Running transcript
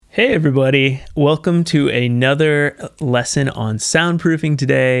Hey everybody, welcome to another lesson on soundproofing.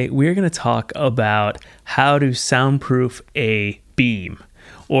 Today we're going to talk about how to soundproof a beam,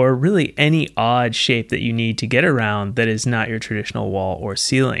 or really any odd shape that you need to get around that is not your traditional wall or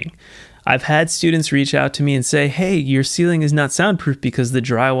ceiling. I've had students reach out to me and say, hey, your ceiling is not soundproof because the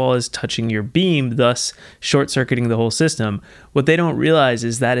drywall is touching your beam, thus short-circuiting the whole system. What they don't realize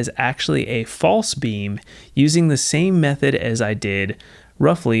is that is actually a false beam using the same method as I did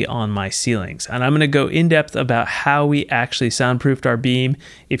roughly on my ceilings. And I'm going to go in depth about how we actually soundproofed our beam.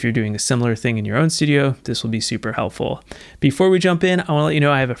 If you're doing a similar thing in your own studio, this will be super helpful. Before we jump in, I want to let you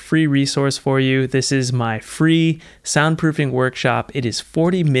know I have a free resource for you. This is my free soundproofing workshop. It is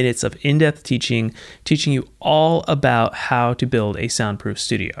 40 minutes of in-depth teaching you all about how to build a soundproof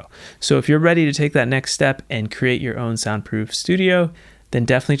studio. So if you're ready to take that next step and create your own soundproof studio, then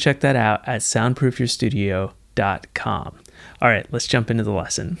definitely check that out at soundproofyourstudio.com. All right, let's jump into the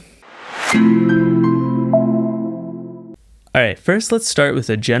lesson. All right, first let's start with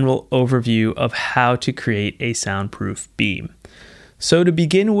a general overview of how to create a soundproof beam. So to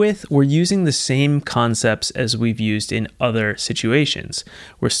begin with, we're using the same concepts as we've used in other situations.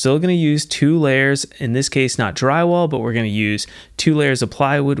 We're still going to use 2 layers, in this case not drywall, but we're going to use 2 layers of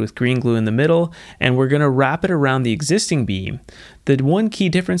plywood with green glue in the middle, and we're going to wrap it around the existing beam. The one key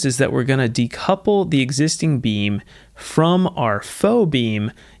difference is that we're going to decouple the existing beam from our faux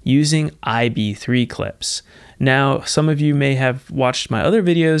beam using IB3 clips. Now, some of you may have watched my other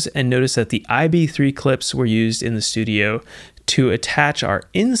videos and noticed that the IB3 clips were used in the studio to attach our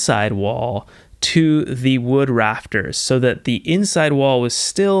inside wall to the wood rafters so that the inside wall was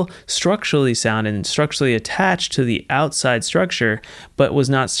still structurally sound and structurally attached to the outside structure, but was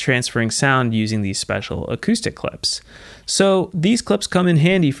not transferring sound using these special acoustic clips. So these clips come in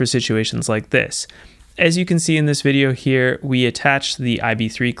handy for situations like this. As you can see in this video here, we attached the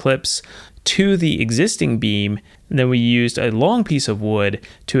IB3 clips to the existing beam, and then we used a long piece of wood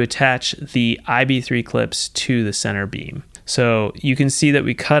to attach the IB3 clips to the center beam. So you can see that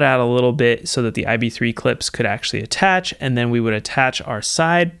we cut out a little bit so that the IB3 clips could actually attach, and then we would attach our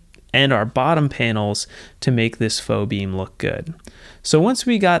side and our bottom panels to make this faux beam look good. So once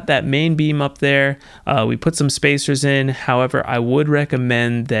we got that main beam up there, we put some spacers in. However, I would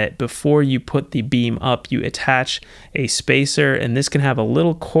recommend that before you put the beam up, you attach a spacer, and this can have a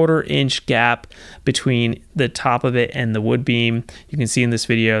little 1/4 inch gap between the top of it and the wood beam. You can see in this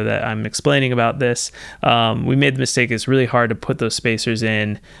video that I'm explaining about this. We made the mistake. It's really hard to put those spacers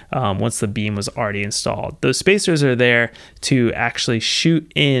in once the beam was already installed. Those spacers are there to actually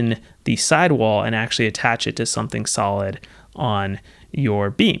shoot in the sidewall and actually attach it to something solid on your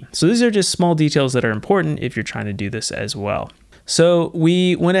beam. So these are just small details that are important if you're trying to do this as well. So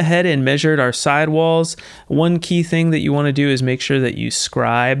we went ahead and measured our sidewalls. One key thing that you want to do is make sure that you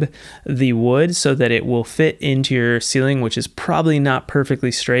scribe the wood so that it will fit into your ceiling, which is probably not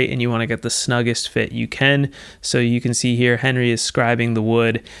perfectly straight, and you want to get the snuggest fit you can. So you can see here Henry is scribing the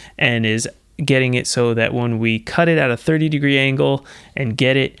wood and is getting it so that when we cut it at a 30-degree angle and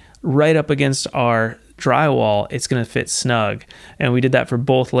get it right up against our drywall, it's going to fit snug. And we did that for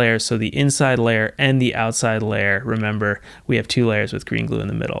both layers, so the inside layer and the outside layer. Remember, we have 2 layers with green glue in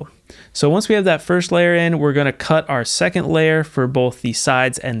the middle. So once we have that first layer in, we're going to cut our second layer for both the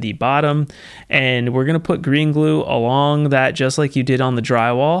sides and the bottom, and we're going to put green glue along that just like you did on the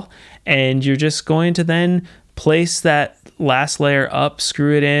drywall, and you're just going to then place that last layer up,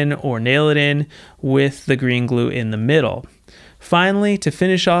 screw it in or nail it in with the green glue in the middle. Finally, to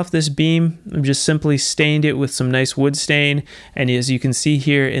finish off this beam, I've just simply stained it with some nice wood stain, and as you can see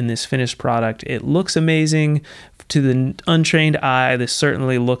here in this finished product, it looks amazing. To the untrained eye, this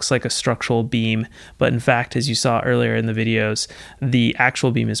certainly looks like a structural beam, but in fact, as you saw earlier in the videos, the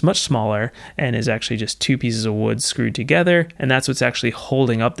actual beam is much smaller and is actually just 2 pieces of wood screwed together, and that's what's actually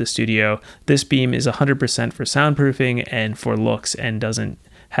holding up the studio. This beam is 100% for soundproofing and for looks and doesn't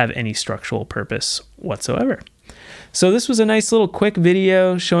have any structural purpose whatsoever. So this was a nice little quick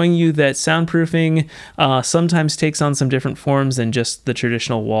video showing you that soundproofing sometimes takes on some different forms than just the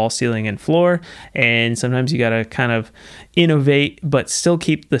traditional wall, ceiling, and floor. And sometimes you got to kind of innovate, but still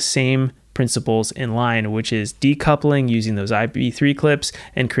keep the same principles in line, which is decoupling using those IB3 clips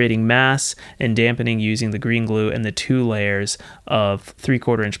and creating mass, and dampening using the green glue and the 2 layers of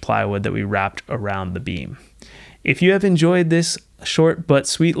 3/4 inch plywood that we wrapped around the beam. If you have enjoyed this short but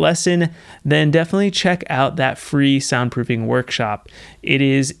sweet lesson, then definitely check out that free soundproofing workshop. It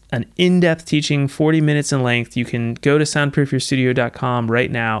is an in-depth teaching, 40 minutes in length. You can go to soundproofyourstudio.com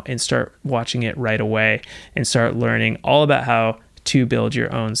right now and start watching it right away and start learning all about how to build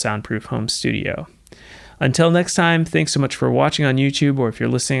your own soundproof home studio. Until next time, thanks so much for watching on YouTube, or if you're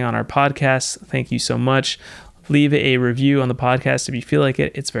listening on our podcast, thank you so much. Leave a review on the podcast if you feel like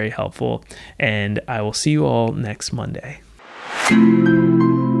it. It's very helpful. And I will see you all next Monday.